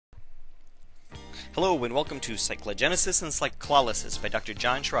Hello and welcome to Cyclogenesis and Cyclolysis by Dr.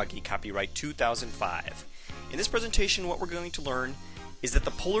 John Schrage, copyright 2005. In this presentation, what we're going to learn is that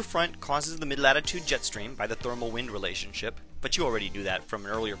the polar front causes the mid-latitude jet stream by the thermal wind relationship, but you already knew that from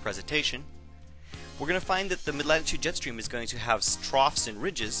an earlier presentation. We're going to find that the mid-latitude jet stream is going to have troughs and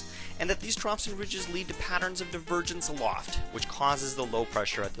ridges, and that these troughs and ridges lead to patterns of divergence aloft, which causes the low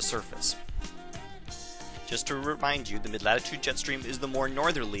pressure at the surface. Just to remind you, the mid-latitude jet stream is the more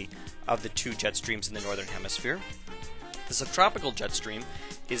northerly of the two jet streams in the northern hemisphere. The subtropical jet stream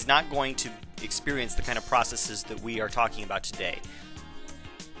is not going to experience the kind of processes that we are talking about today.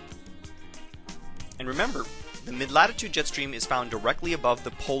 And remember, the mid-latitude jet stream is found directly above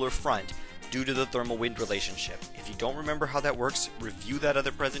the polar front due to the thermal wind relationship. If you don't remember how that works, review that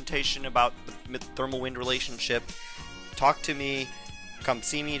other presentation about the thermal wind relationship. Talk to me. Come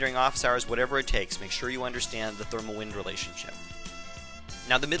see me during office hours, whatever it takes. Make sure you understand the thermal wind relationship.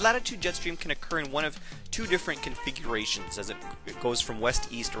 Now, the mid-latitude jet stream can occur in one of two different configurations as it goes from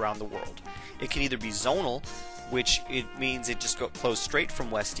west-east around the world. It can either be zonal, which it means it just flows straight from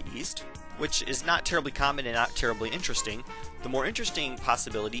west to east, which is not terribly common and not terribly interesting. The more interesting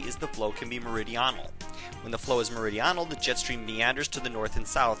possibility is the flow can be meridional. When the flow is meridional, the jet stream meanders to the north and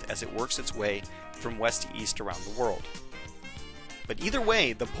south as it works its way from west to east around the world. But either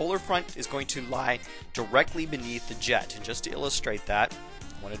way, the polar front is going to lie directly beneath the jet. And just to illustrate that,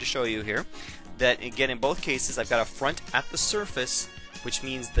 I wanted to show you here that, again, in both cases, I've got a front at the surface, which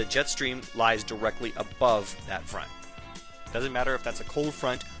means the jet stream lies directly above that front. Doesn't matter if that's a cold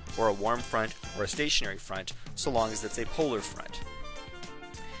front or a warm front or a stationary front, so long as it's a polar front.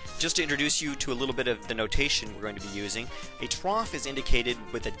 Just to introduce you to a little bit of the notation we're going to be using, a trough is indicated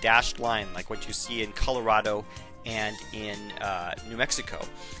with a dashed line like what you see in Colorado and in New Mexico.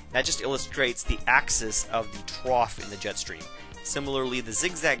 That just illustrates the axis of the trough in the jet stream. Similarly, the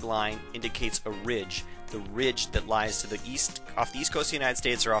zigzag line indicates a ridge, the ridge that lies to the east, off the east coast of the United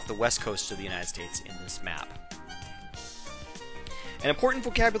States or off the west coast of the United States in this map. An important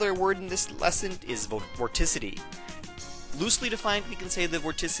vocabulary word in this lesson is vorticity. Loosely defined, we can say that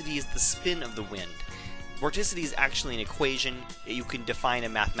vorticity is the spin of the wind. Vorticity is actually an equation. You can define a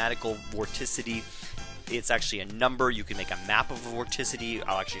mathematical vorticity. It's actually a number. You can make a map of a vorticity.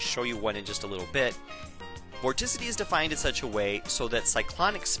 I'll actually show you one in just a little bit. Vorticity is defined in such a way so that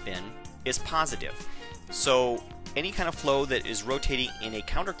cyclonic spin is positive. So any kind of flow that is rotating in a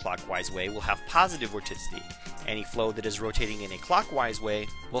counterclockwise way will have positive vorticity. Any flow that is rotating in a clockwise way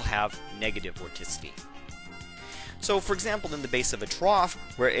will have negative vorticity. So, for example, in the base of a trough,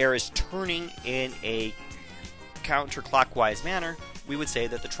 where air is turning in a counterclockwise manner, we would say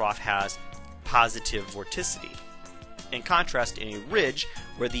that the trough has positive vorticity. In contrast, in a ridge,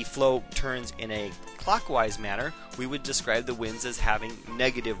 where the flow turns in a clockwise manner, we would describe the winds as having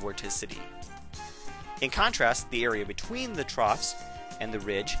negative vorticity. In contrast, the area between the troughs and the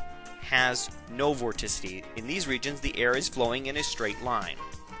ridge has no vorticity. In these regions, the air is flowing in a straight line.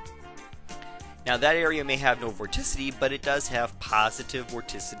 Now, that area may have no vorticity, but it does have positive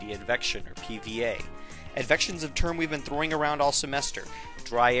vorticity advection, or PVA. Advection is a term we've been throwing around all semester.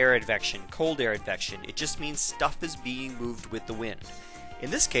 Dry air advection, cold air advection. It just means stuff is being moved with the wind.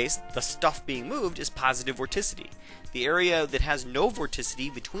 In this case, the stuff being moved is positive vorticity. The area that has no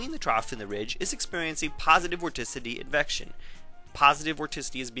vorticity between the trough and the ridge is experiencing positive vorticity advection. Positive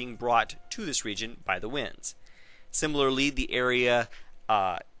vorticity is being brought to this region by the winds. Similarly, the area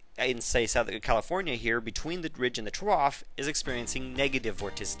in, say, Southern California here, between the ridge and the trough, is experiencing negative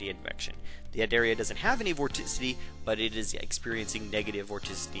vorticity advection. That area doesn't have any vorticity, but it is experiencing negative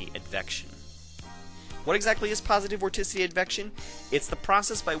vorticity advection. What exactly is positive vorticity advection? It's the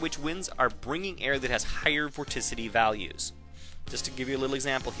process by which winds are bringing air that has higher vorticity values. Just to give you a little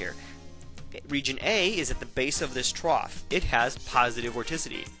example here. Region A is at the base of this trough. It has positive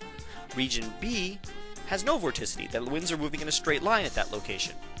vorticity. Region B has no vorticity. The winds are moving in a straight line at that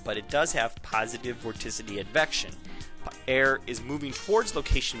location, but it does have positive vorticity advection. Air is moving towards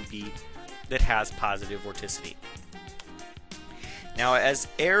location B that has positive vorticity. Now, as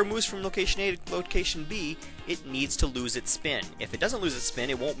air moves from location A to location B, it needs to lose its spin. If it doesn't lose its spin,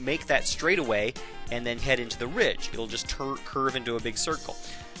 it won't make that straightaway and then head into the ridge. It'll just curve into a big circle.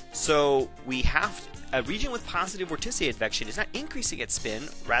 So we have a region with positive vorticity advection is not increasing its spin,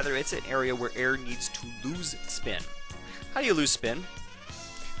 rather it's an area where air needs to lose its spin. How do you lose spin?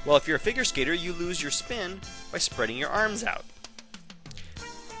 Well, if you're a figure skater, you lose your spin by spreading your arms out.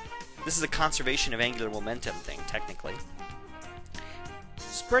 This is a conservation of angular momentum thing, technically.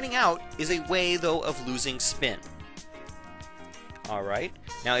 Spreading out is a way, though, of losing spin. Alright,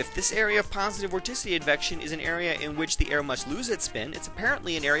 now if this area of positive vorticity advection is an area in which the air must lose its spin, it's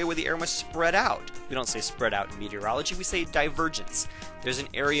apparently an area where the air must spread out. We don't say spread out in meteorology, we say divergence. There's an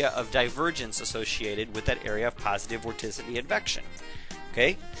area of divergence associated with that area of positive vorticity advection.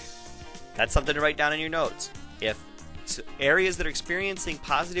 Okay? That's something to write down in your notes. If areas that are experiencing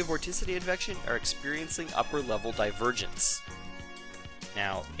positive vorticity advection are experiencing upper level divergence.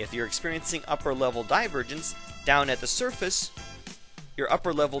 Now, if you're experiencing upper level divergence down at the surface, your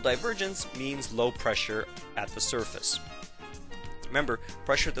upper level divergence means low pressure at the surface. Remember,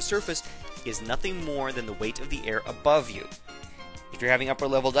 pressure at the surface is nothing more than the weight of the air above you. If you're having upper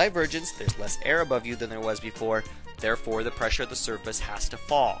level divergence, there's less air above you than there was before, therefore the pressure at the surface has to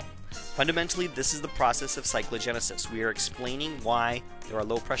fall. Fundamentally, this is the process of cyclogenesis. We are explaining why there are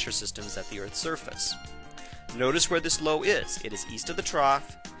low pressure systems at the Earth's surface. Notice where this low is. It is east of the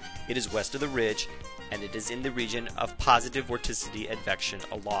trough, it is west of the ridge, and it is in the region of positive vorticity advection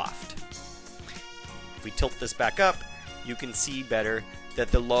aloft. If we tilt this back up, you can see better that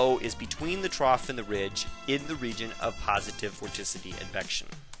the low is between the trough and the ridge in the region of positive vorticity advection.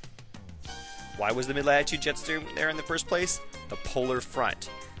 Why was the mid-latitude jet stream there in the first place? The polar front.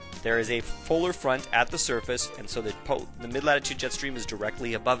 There is a polar front at the surface, and so the mid-latitude jet stream is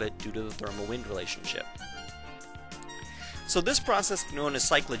directly above it due to the thermal wind relationship. So this process known as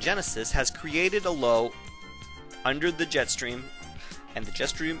cyclogenesis has created a low under the jet stream, and the jet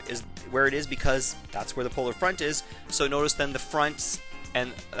stream is where it is because that's where the polar front is. So notice then the fronts,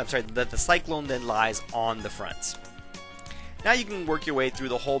 and that the cyclone then lies on the fronts. Now you can work your way through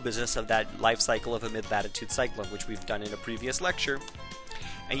the whole business of that life cycle of a mid-latitude cyclone, which we've done in a previous lecture,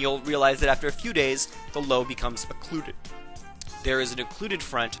 and you'll realize that after a few days the low becomes occluded. There is an occluded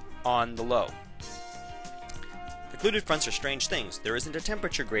front on the low. Occluded fronts are strange things. There isn't a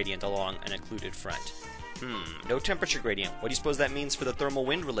temperature gradient along an occluded front. No temperature gradient. What do you suppose that means for the thermal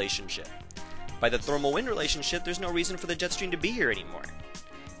wind relationship? By the thermal wind relationship, there's no reason for the jet stream to be here anymore.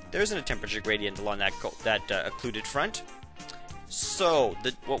 There isn't a temperature gradient along that occluded front. So,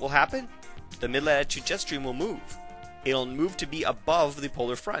 what will happen? The mid-latitude jet stream will move. It'll move to be above the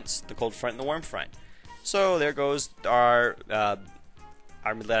polar fronts, the cold front and the warm front. So there goes our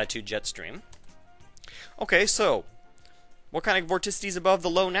mid-latitude jet stream. Okay, so what kind of vorticity is above the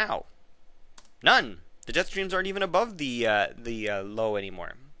low now? None. The jet streams aren't even above the low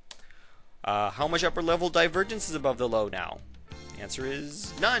anymore. How much upper level divergence is above the low now? The answer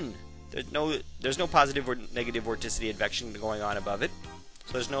is none. There's no positive or negative vorticity advection going on above it,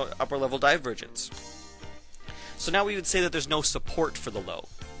 so there's no upper level divergence. So now we would say that there's no support for the low.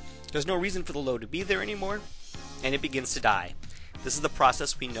 There's no reason for the low to be there anymore, and it begins to die. This is the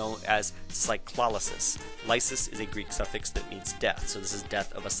process we know as cyclolysis. Lysis is a Greek suffix that means death, so this is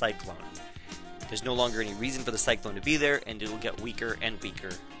death of a cyclone. There's no longer any reason for the cyclone to be there, and it will get weaker and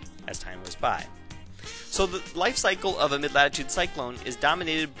weaker as time goes by. So the life cycle of a mid-latitude cyclone is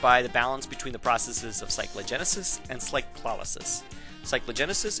dominated by the balance between the processes of cyclogenesis and cyclolysis.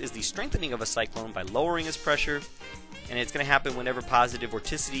 Cyclogenesis is the strengthening of a cyclone by lowering its pressure, and it's going to happen whenever positive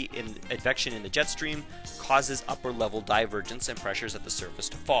vorticity in advection in the jet stream causes upper level divergence and pressures at the surface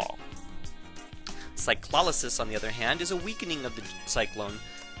to fall. Cyclolysis, on the other hand, is a weakening of the cyclone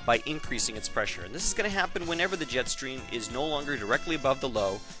by increasing its pressure, and this is going to happen whenever the jet stream is no longer directly above the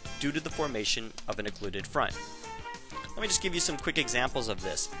low due to the formation of an occluded front. Let me just give you some quick examples of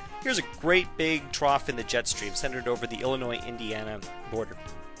this. Here's a great big trough in the jet stream centered over the Illinois-Indiana border.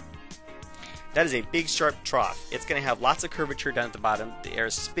 That is a big sharp trough. It's going to have lots of curvature down at the bottom. The air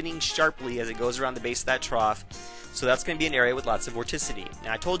is spinning sharply as it goes around the base of that trough. So that's going to be an area with lots of vorticity.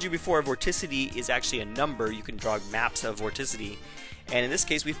 Now I told you before, vorticity is actually a number. You can draw maps of vorticity. And in this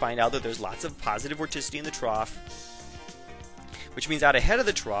case we find out that there's lots of positive vorticity in the trough, which means out ahead of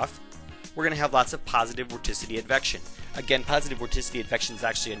the trough we're going to have lots of positive vorticity advection. Again, positive vorticity advection is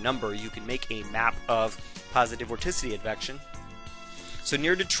actually a number. You can make a map of positive vorticity advection. So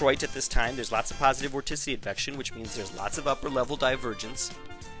near Detroit at this time, there's lots of positive vorticity advection, which means there's lots of upper level divergence,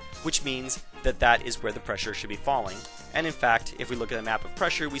 which means that that is where the pressure should be falling. And in fact, if we look at a map of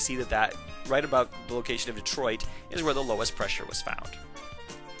pressure, we see that right about the location of Detroit is where the lowest pressure was found.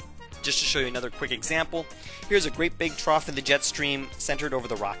 Just to show you another quick example, here's a great big trough in the jet stream centered over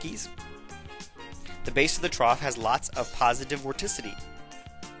the Rockies. The base of the trough has lots of positive vorticity.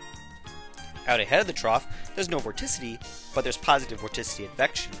 Out ahead of the trough, there's no vorticity, but there's positive vorticity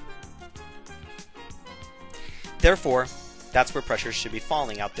advection. Therefore, that's where pressure should be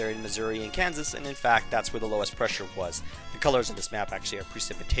falling out there in Missouri and Kansas, and in fact, that's where the lowest pressure was. The colors on this map actually are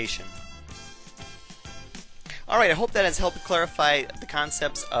precipitation. Alright, I hope that has helped clarify the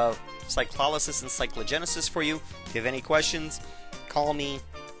concepts of cyclolysis and cyclogenesis for you. If you have any questions, call me,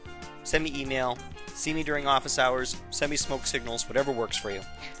 send me email, See me during office hours, send me smoke signals, whatever works for you.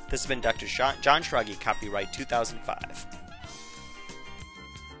 This has been Dr. John Schragi, copyright 2005.